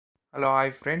Hello,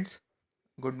 hi friends.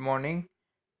 Good morning.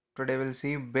 Today we'll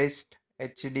see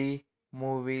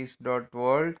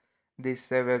besthdmovies.world. This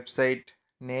is a website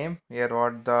name. Here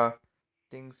what the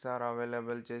things are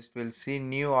available. Just we'll see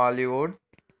new Hollywood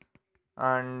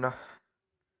and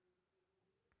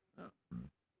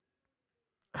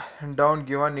down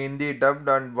given Hindi dubbed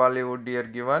and Bollywood here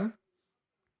given.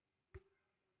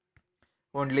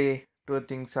 Only two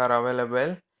things are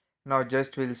available. Now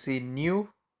just we'll see new.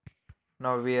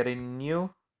 Now we are in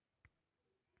new.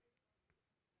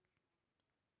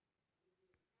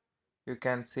 You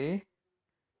can see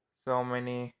so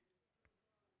many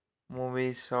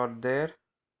movies are there.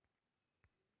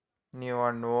 New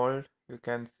and old. You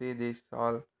can see this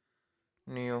all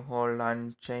new old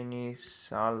and Chinese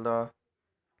all the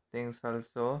things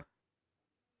also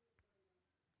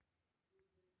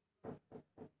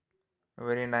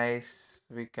very nice.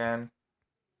 We can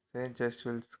say just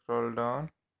will scroll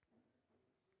down.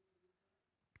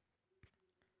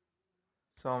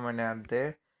 So many are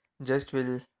there. Just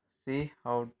will see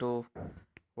how to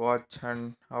watch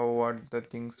and how what the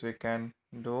things we can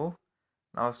do.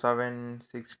 Now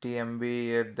 760 MB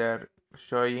here they're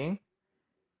showing.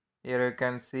 Here you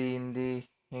can see in the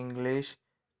English.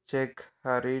 Check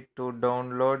hurry to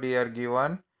download here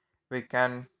given. We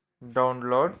can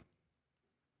download.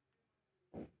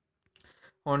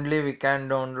 Only we can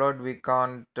download. We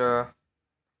can't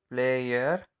play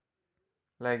here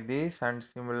like this, and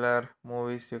similar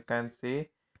movies you can see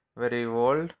very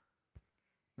old.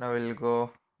 Now we'll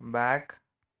go back.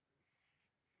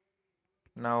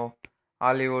 Now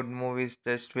Hollywood movies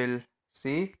just will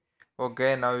see.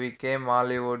 Okay, now we came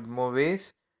Hollywood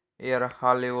movies. Here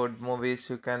Hollywood movies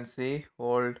you can see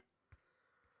old.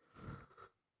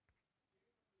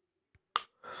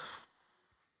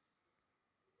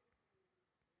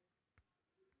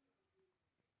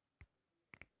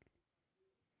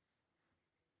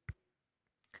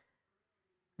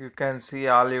 You can see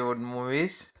Hollywood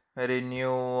movies very new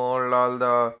old. All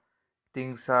the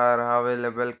things are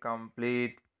available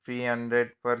complete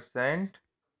 300%.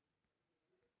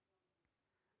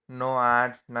 No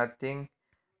ads, nothing.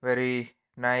 Very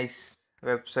nice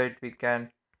website we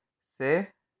can say.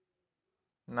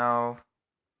 Now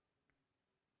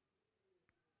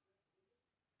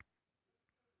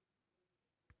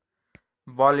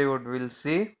Bollywood will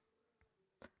see.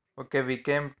 Okay, we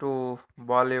came to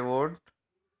Bollywood.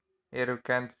 Here you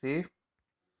can see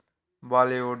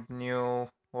Bollywood new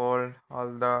old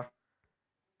all the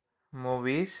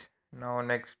movies. Now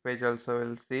next page also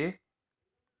we'll see.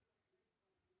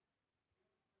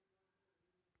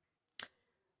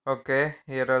 Okay,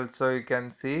 here also you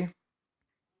can see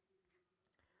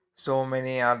so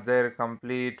many are there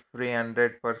complete free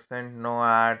 100%, no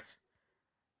ads,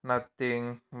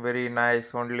 nothing. Very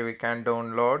nice, only we can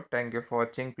download. Thank you for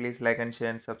watching. Please like and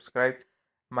share and subscribe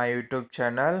my YouTube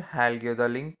channel. I'll give the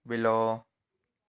link below.